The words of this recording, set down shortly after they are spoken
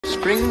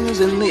Spring's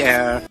in the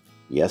air.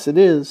 Yes, it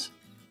is.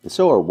 And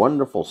so are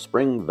wonderful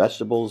spring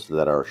vegetables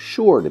that are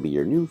sure to be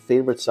your new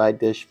favorite side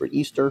dish for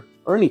Easter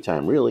or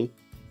anytime really.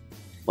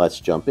 Let's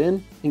jump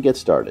in and get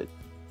started.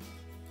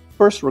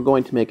 First, we're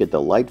going to make a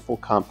delightful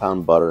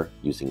compound butter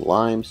using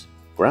limes,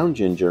 ground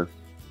ginger,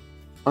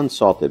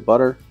 unsalted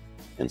butter,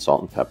 and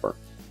salt and pepper.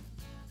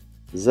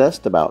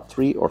 Zest about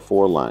 3 or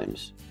 4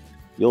 limes.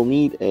 You'll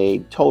need a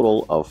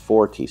total of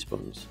 4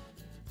 teaspoons.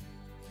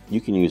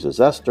 You can use a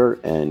zester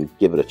and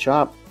give it a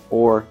chop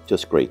or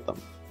just grate them.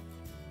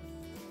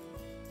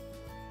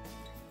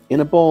 In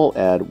a bowl,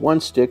 add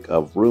 1 stick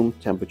of room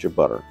temperature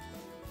butter.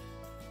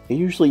 It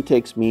usually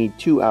takes me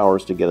 2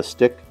 hours to get a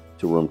stick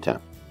to room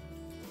temp.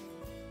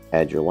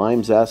 Add your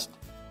lime zest,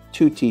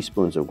 2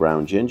 teaspoons of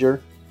ground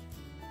ginger,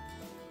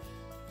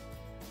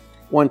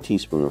 1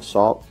 teaspoon of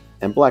salt,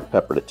 and black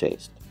pepper to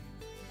taste.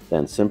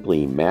 Then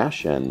simply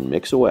mash and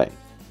mix away.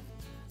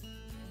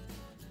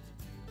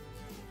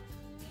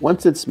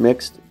 Once it's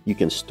mixed, you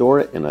can store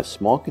it in a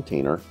small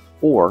container,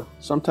 or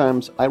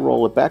sometimes I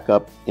roll it back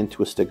up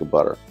into a stick of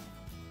butter.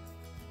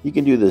 You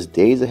can do this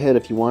days ahead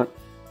if you want,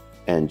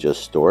 and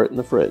just store it in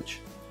the fridge.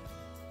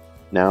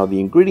 Now, the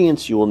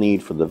ingredients you will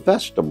need for the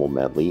vegetable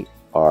medley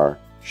are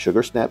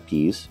sugar snap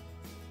peas,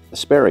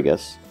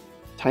 asparagus,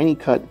 tiny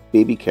cut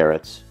baby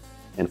carrots,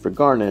 and for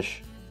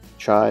garnish,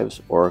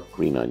 chives or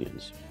green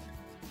onions.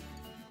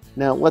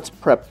 Now let's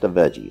prep the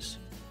veggies.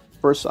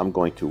 First, I'm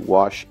going to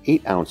wash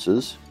 8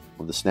 ounces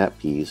of the snap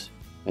peas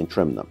and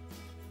trim them.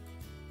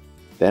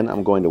 Then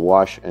I'm going to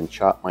wash and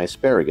chop my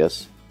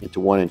asparagus into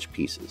 1-inch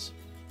pieces.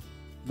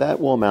 That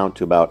will amount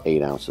to about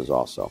 8 ounces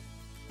also.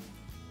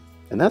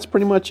 And that's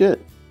pretty much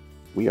it.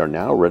 We are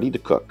now ready to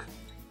cook.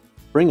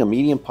 Bring a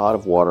medium pot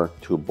of water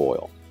to a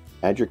boil.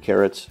 Add your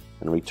carrots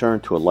and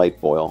return to a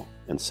light boil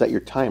and set your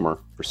timer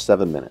for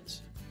 7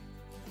 minutes.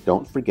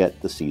 Don't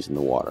forget to season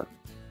the water.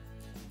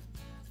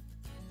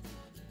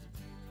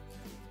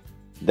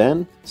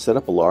 Then set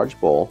up a large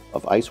bowl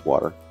of ice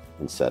water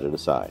and set it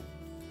aside.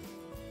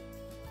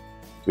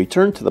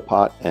 Return to the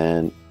pot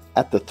and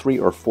at the 3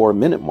 or 4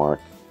 minute mark,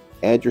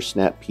 add your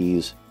snap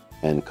peas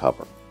and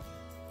cover.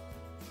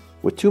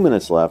 With 2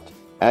 minutes left,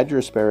 add your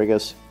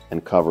asparagus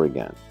and cover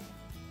again.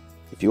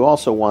 If you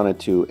also wanted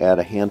to add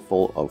a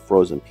handful of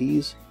frozen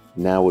peas,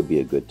 now would be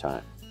a good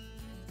time.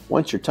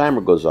 Once your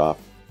timer goes off,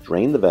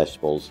 drain the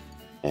vegetables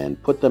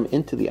and put them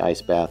into the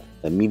ice bath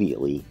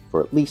immediately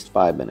for at least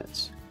 5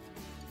 minutes.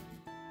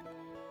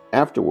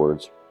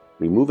 Afterwards,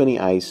 remove any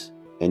ice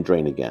and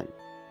drain again.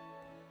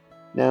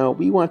 Now,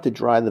 we want to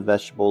dry the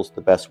vegetables the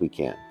best we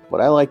can.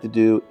 What I like to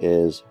do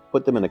is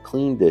put them in a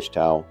clean dish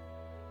towel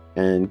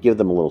and give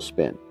them a little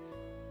spin.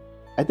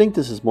 I think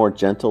this is more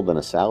gentle than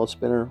a salad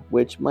spinner,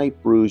 which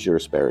might bruise your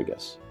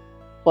asparagus.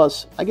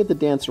 Plus, I get to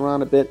dance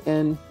around a bit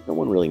and no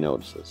one really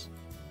notices.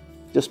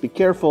 Just be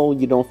careful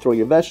you don't throw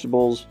your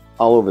vegetables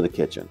all over the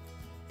kitchen.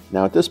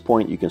 Now at this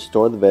point, you can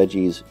store the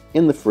veggies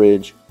in the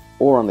fridge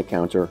or on the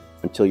counter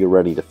until you're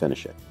ready to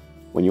finish it.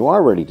 When you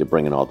are ready to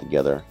bring it all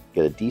together,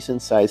 get a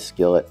decent sized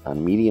skillet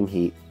on medium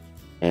heat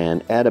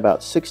and add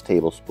about 6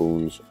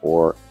 tablespoons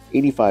or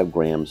 85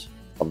 grams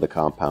of the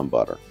compound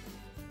butter.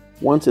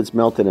 Once it's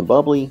melted and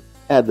bubbly,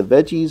 add the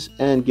veggies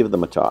and give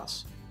them a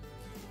toss.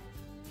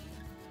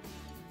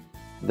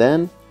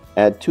 Then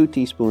add 2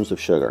 teaspoons of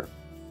sugar.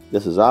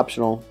 This is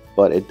optional,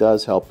 but it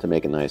does help to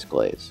make a nice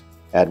glaze.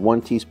 Add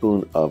 1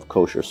 teaspoon of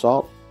kosher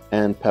salt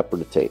and pepper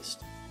to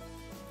taste.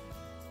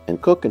 And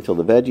cook until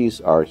the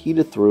veggies are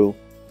heated through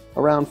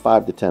around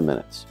 5 to 10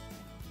 minutes.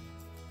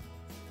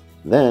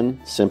 Then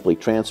simply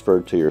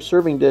transfer to your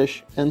serving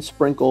dish and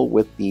sprinkle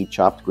with the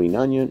chopped green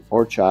onion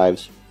or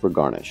chives for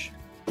garnish.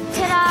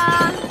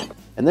 Ta-da!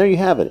 And there you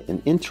have it,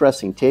 an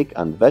interesting take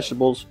on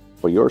vegetables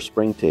for your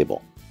spring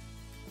table.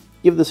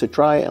 Give this a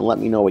try and let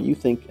me know what you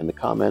think in the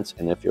comments,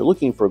 and if you're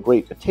looking for a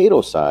great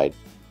potato side,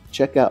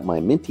 check out my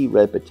minty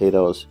red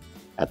potatoes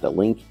at the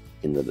link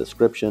in the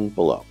description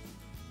below.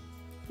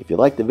 If you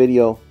liked the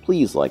video,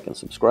 please like and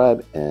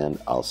subscribe, and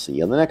I'll see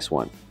you in the next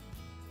one.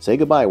 Say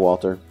goodbye,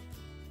 Walter.